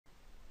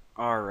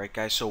Alright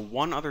guys, so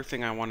one other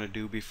thing I want to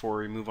do before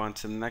we move on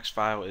to the next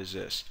file is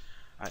this.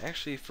 I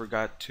actually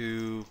forgot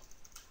to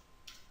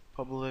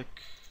public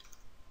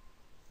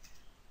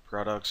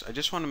products. I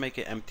just want to make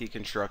an empty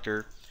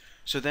constructor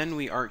so then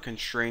we aren't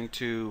constrained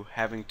to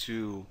having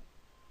to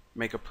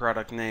make a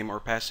product name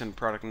or pass in a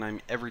product name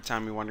every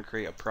time we want to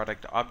create a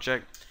product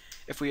object.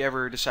 If we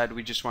ever decide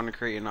we just want to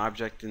create an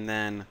object and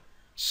then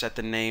set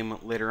the name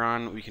later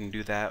on, we can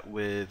do that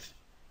with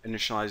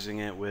initializing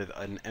it with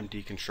an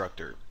empty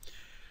constructor.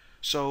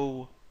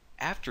 So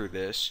after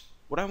this,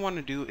 what I want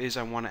to do is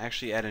I want to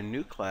actually add a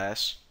new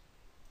class,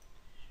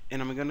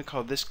 and I'm going to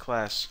call this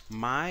class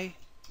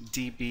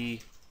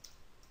myDB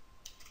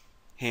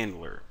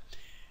handler.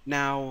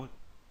 Now,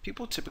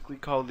 people typically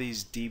call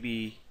these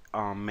DB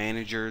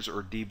managers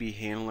or DB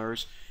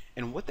handlers,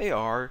 and what they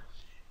are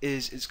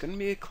is it's going to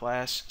be a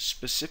class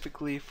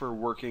specifically for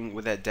working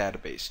with that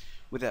database,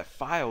 with that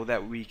file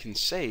that we can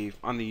save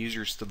on the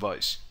user's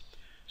device.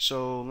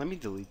 So let me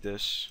delete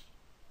this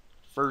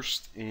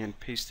first and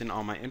paste in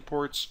all my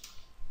imports,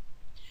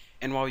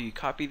 and while you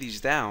copy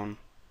these down,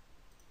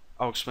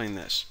 I'll explain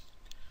this.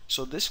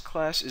 So this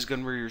class is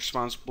going to be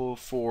responsible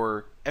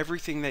for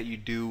everything that you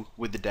do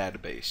with the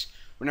database.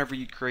 Whenever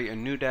you create a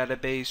new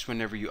database,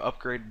 whenever you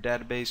upgrade a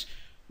database,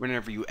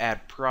 whenever you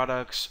add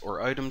products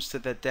or items to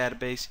that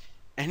database,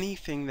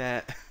 anything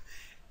that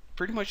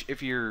pretty much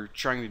if you're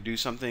trying to do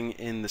something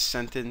in the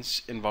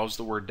sentence involves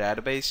the word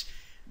database,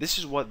 this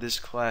is what this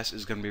class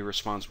is going to be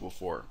responsible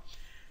for.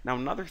 Now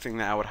another thing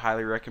that I would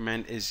highly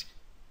recommend is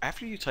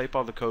after you type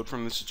all the code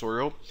from this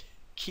tutorial,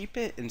 keep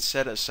it and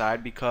set it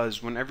aside,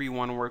 because whenever you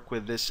want to work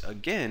with this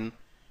again,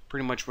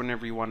 pretty much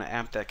whenever you want an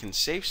app that can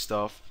save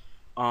stuff,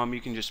 you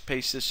can just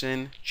paste this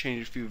in,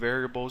 change a few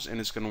variables,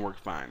 and it's going to work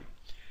fine.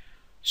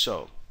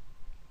 So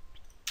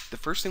the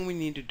first thing we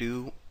need to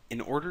do in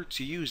order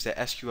to use the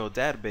SQL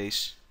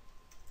database,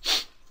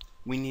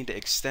 we need to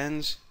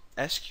extend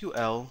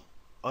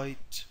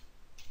SQLite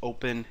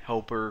open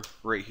helper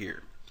right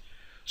here.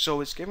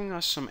 So it's giving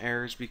us some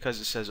errors because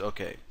it says,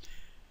 okay,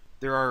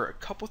 there are a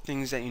couple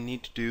things that you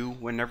need to do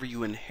whenever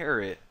you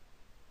inherit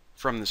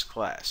from this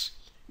class.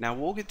 Now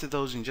we'll get to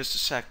those in just a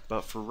sec,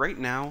 but for right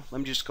now, let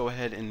me just go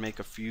ahead and make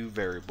a few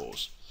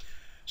variables.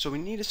 So we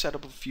need to set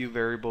up a few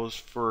variables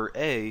for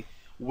A,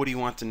 what do you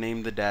want to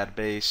name the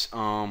database,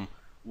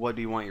 what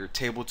do you want your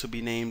table to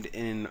be named,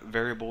 in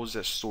variables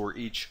that store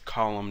each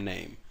column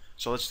name.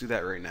 So let's do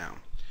that right now.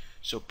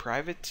 So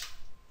private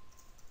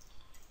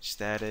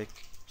static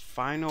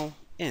final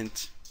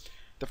int,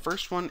 the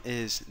first one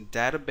is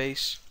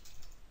database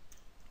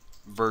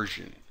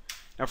version.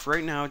 Now for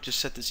right now, just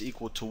set this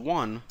equal to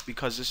 1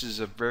 because this is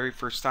the very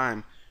first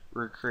time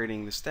we're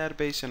creating this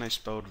database and I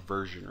spelled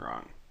version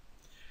wrong.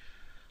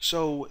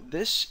 So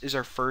this is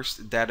our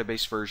first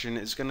database version.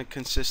 It's going to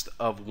consist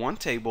of one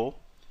table,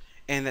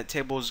 and that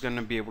table is going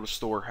to be able to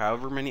store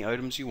however many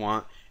items you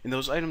want, and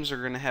those items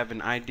are going to have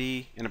an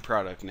ID and a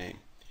product name.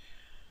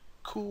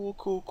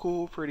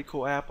 Cool, pretty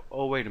cool app.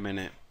 Oh, wait a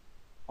minute.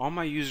 All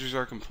my users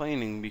are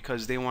complaining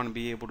because they want to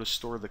be able to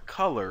store the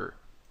color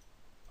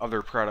of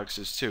their products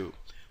as too.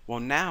 Well,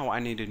 now I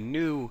need a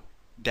new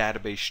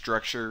database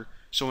structure,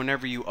 so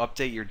whenever you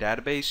update your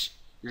database,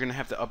 you're going to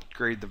have to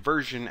upgrade the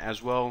version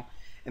as well,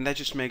 and that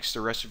just makes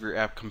the rest of your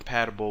app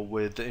compatible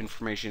with the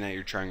information that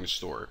you're trying to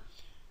store.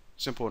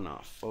 Simple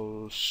enough.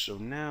 So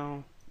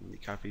now, let me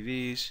copy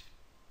these.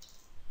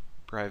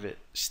 Private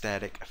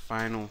static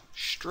final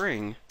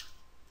string,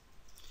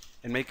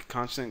 and make a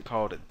constant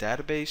called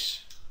database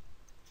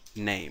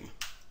name.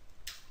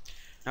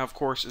 Now of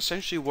course,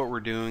 essentially what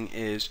we're doing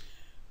is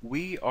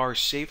we are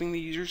saving the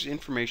user's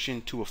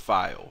information to a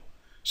file,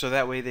 so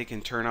that way they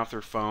can turn off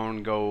their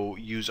phone, go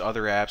use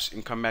other apps,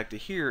 and come back to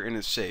here and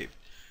it's saved.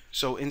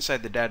 So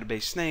inside the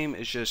database name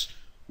is just,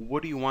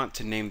 what do you want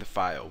to name the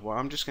file? Well,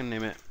 I'm just going to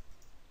name it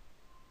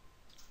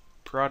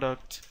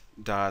product.db,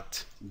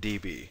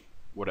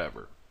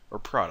 whatever, or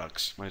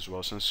products, might as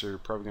well, since they're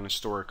probably going to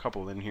store a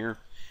couple in here.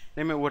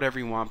 Name it whatever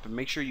you want, but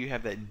make sure you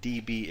have that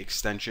DB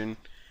extension.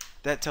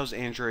 That tells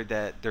Android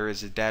that there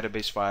is a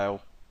database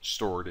file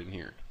stored in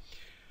here.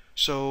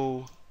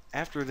 So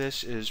after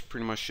this is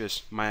pretty much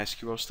just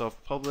MySQL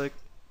stuff. Public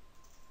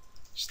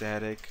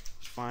static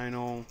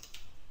final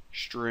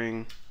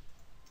string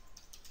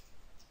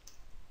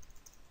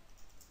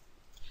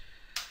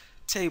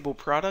table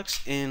products,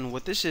 and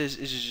what this is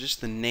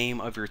just the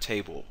name of your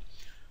table.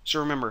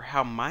 So remember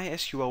how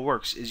MySQL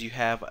works is you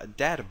have a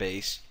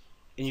database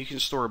and you can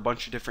store a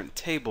bunch of different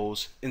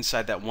tables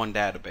inside that one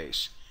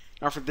database.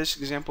 Now for this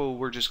example,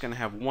 we're just going to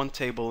have one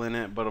table in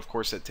it, but of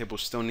course that table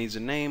still needs a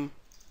name,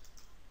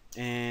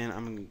 and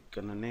I'm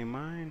going to name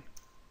mine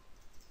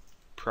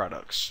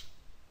products.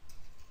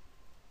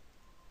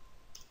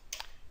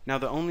 Now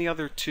the only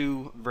other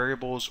two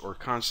variables or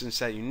constants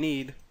that you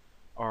need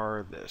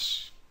are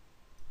this: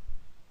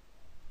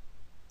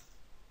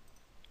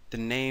 the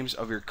names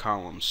of your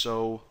columns.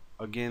 So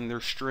again,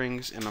 they're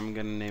strings, and I'm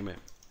going to name it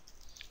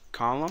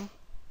column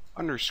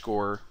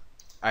underscore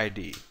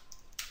ID.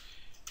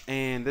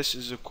 And this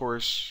is of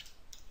course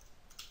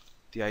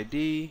the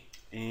ID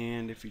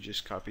And if you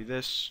just copy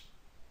this,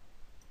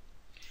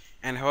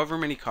 and however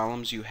many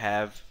columns you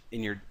have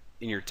in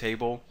your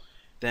table,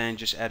 then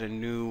just add a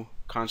new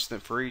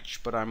constant for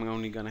each, but I'm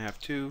only going to have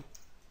 2.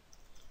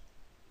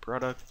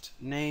 Product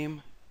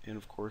name, and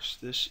of course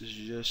this is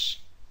just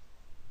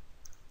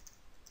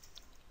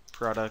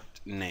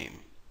product name.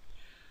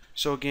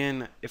 So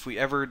again, if we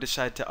ever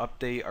decide to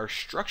update our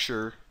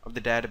structure of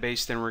the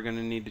database, then we're going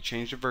to need to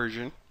change the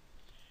version.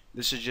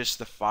 This is just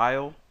the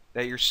file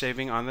that you're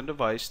saving on the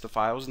device, the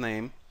file's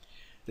name.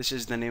 This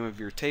is the name of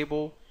your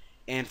table,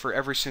 and for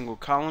every single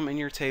column in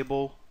your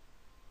table,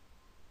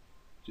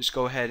 just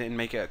go ahead and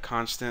make it a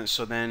constant,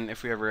 so then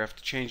if we ever have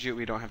to change it,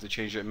 we don't have to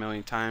change it a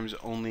million times,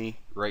 only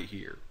right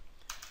here.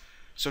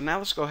 So now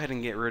let's go ahead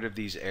and get rid of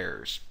these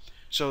errors.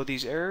 So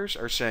these errors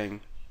are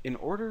saying, in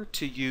order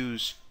to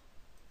use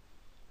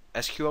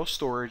SQL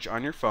storage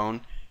on your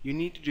phone, you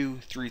need to do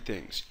 3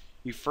 things.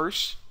 You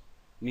first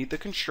need the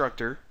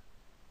constructor.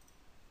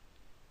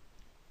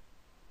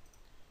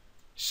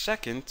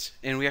 Second,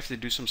 and we have to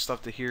do some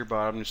stuff to here, but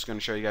I'm just going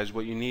to show you guys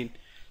what you need.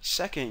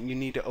 Second, you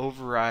need to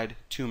override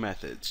 2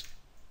 methods.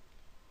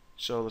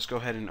 So let's go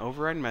ahead and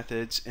override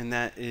methods, and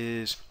that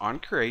is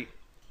onCreate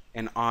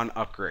and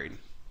onUpgrade.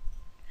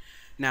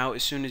 Now,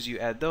 as soon as you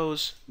add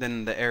those,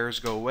 then the errors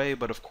go away,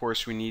 but of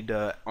course we need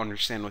to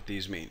understand what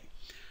these mean.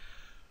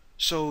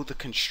 So the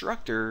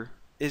constructor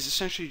is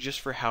essentially just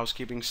for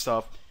housekeeping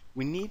stuff.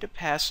 We need to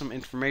pass some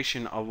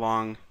information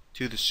along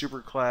to the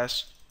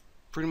superclass,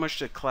 pretty much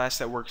the class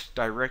that works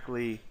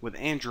directly with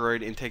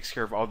Android and takes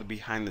care of all the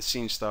behind the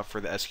scenes stuff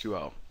for the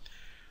SQL.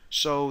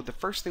 So the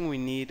first thing we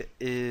need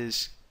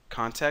is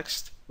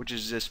context, which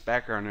is this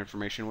background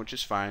information, which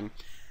is fine.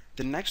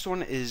 The next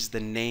one is the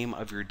name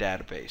of your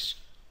database.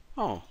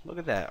 Oh, look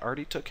at that,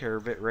 already took care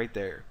of it right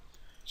there.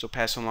 So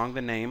pass along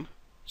the name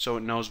so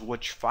it knows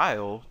which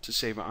file to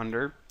save it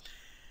under,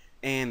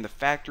 and the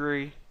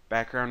factory,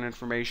 background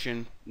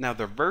information. Now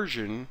the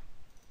version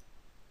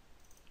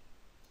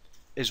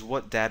is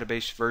what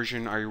database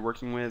version are you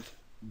working with.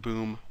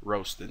 Boom,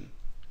 roasted.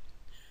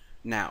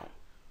 Now,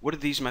 what are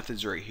these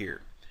methods right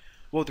here?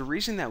 Well, the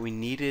reason that we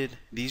needed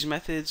these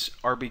methods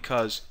are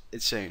because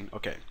it's saying,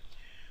 okay,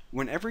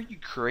 whenever you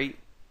create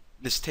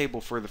this table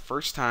for the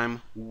first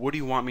time, what do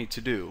you want me to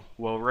do?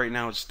 Well, right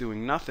now it's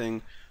doing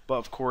nothing, but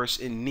of course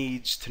it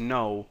needs to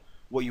know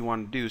what you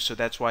want to do, so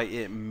that's why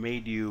it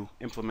made you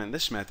implement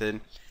this method.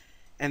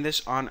 And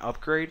this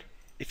onUpgrade,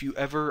 if you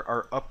ever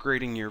are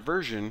upgrading your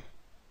version,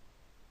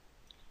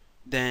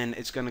 then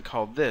it's going to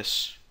call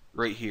this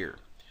right here.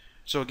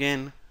 So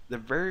again, the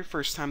very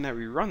first time that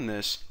we run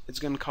this, it's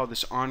going to call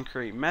this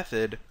onCreate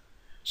method,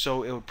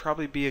 so it would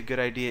probably be a good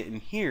idea in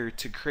here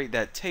to create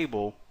that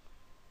table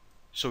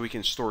so we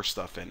can store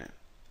stuff in it.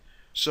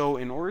 So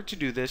in order to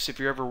do this, if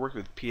you ever work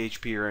with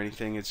PHP or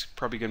anything, it's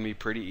probably going to be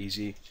pretty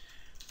easy.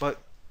 But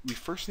we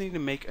first need to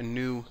make a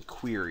new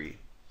query.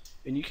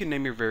 And you can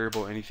name your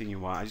variable anything you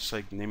want. I just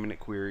like naming it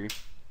query.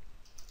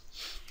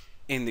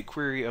 And the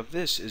query of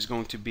this is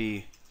going to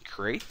be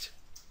create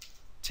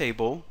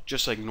table,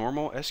 just like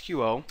normal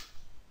SQL.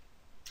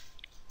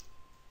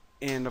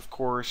 And of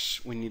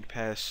course, we need to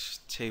pass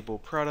table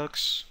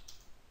products.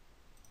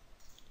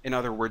 In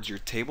other words, your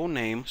table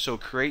name. So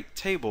create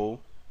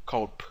table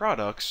called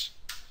products.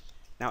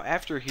 Now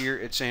after here,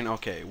 it's saying,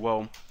 okay,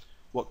 well,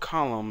 what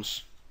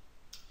columns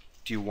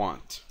do you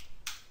want?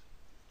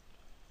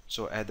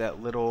 So add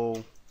that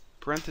little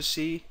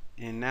parenthesis,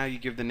 and now you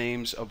give the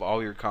names of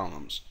all your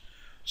columns.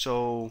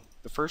 So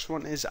the first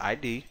one is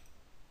ID.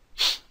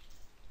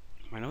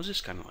 My nose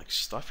is kind of like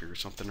stuffy or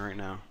something right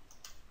now.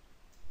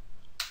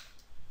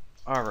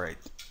 Alright,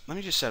 let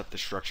me just set up the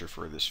structure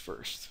for this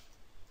first.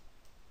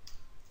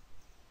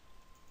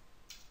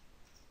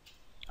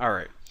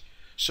 Alright,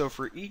 so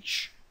for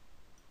each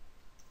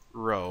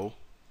row,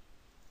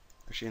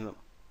 actually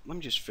let me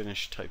just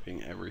finish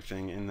typing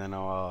everything, and then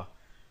it'll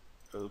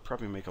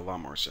probably make a lot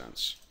more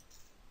sense.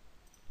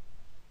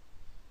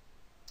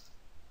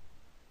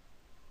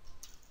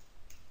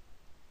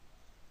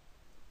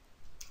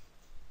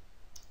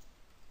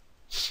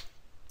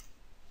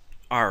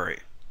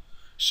 Alright,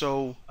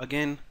 so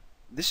again,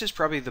 this is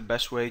probably the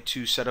best way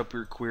to set up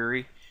your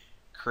query.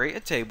 Create a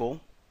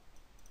table,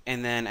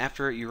 and then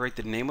after it you write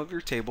the name of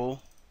your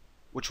table,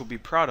 which will be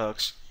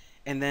products,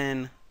 and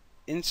then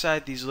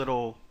inside these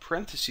little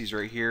parentheses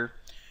right here,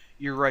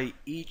 you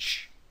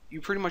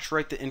pretty much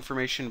write the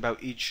information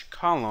about each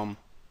column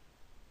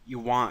you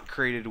want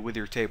created with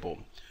your table.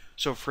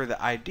 So for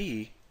the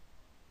ID,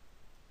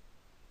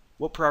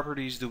 what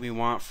properties do we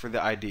want for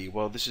the ID?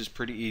 Well, this is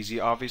pretty easy.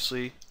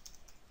 Obviously,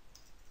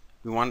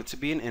 we want it to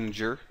be an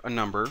integer, a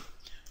number.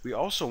 We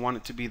also want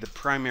it to be the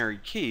primary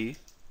key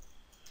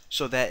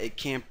so that it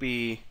can't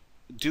be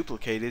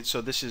duplicated.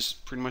 So this is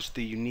pretty much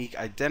the unique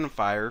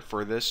identifier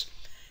for this.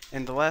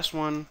 And the last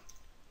one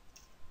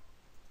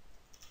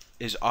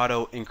is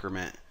auto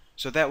increment.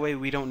 So that way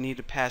we don't need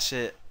to pass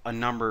it a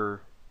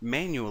number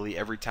manually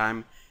every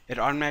time. It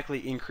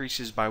automatically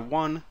increases by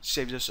 1,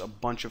 saves us a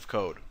bunch of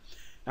code.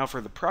 Now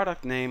for the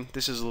product name,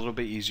 this is a little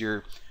bit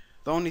easier.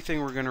 The only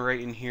thing we're going to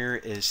write in here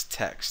is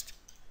text.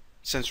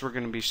 since we're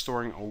going to be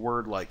storing a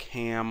word like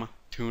ham,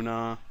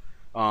 tuna,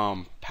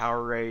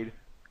 Powerade,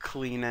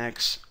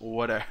 Kleenex,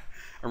 whatever.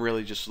 I'm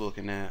really just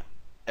looking at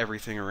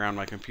everything around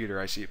my computer.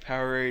 I see a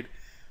Powerade,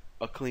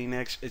 a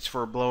Kleenex. It's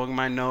for blowing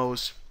my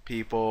nose,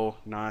 people,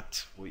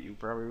 not what you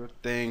probably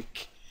would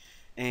think.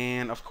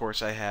 And of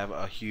course I have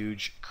a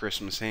huge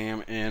Christmas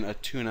ham and a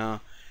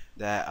tuna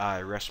that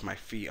I rest my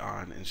feet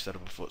on instead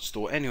of a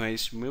footstool.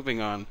 Anyways,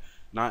 moving on.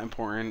 Not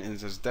important, and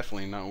this is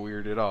definitely not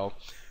weird at all.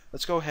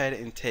 Let's go ahead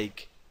and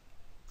take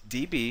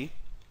db.exec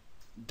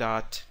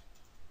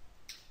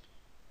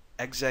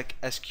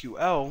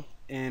SQL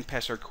and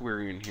pass our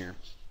query in here.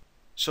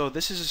 So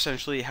this is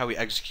essentially how we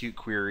execute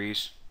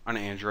queries on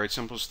Android,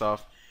 simple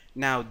stuff.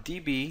 Now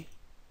db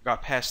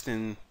got passed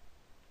in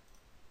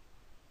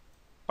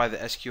by the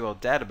SQL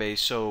database,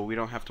 so we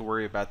don't have to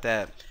worry about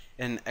that.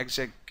 And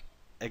exec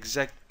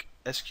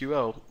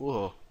SQL,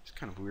 whoa, it's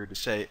kind of weird to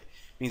say. It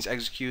means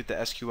execute the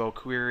SQL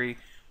query.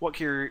 What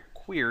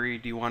query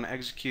do you want to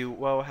execute?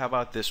 Well, how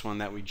about this one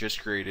that we just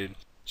created?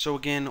 So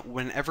again,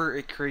 whenever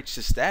it creates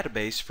this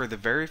database for the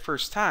very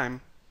first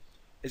time,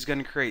 it's going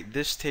to create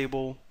this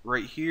table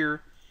right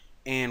here,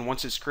 and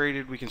once it's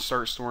created, we can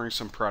start storing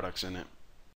some products in it.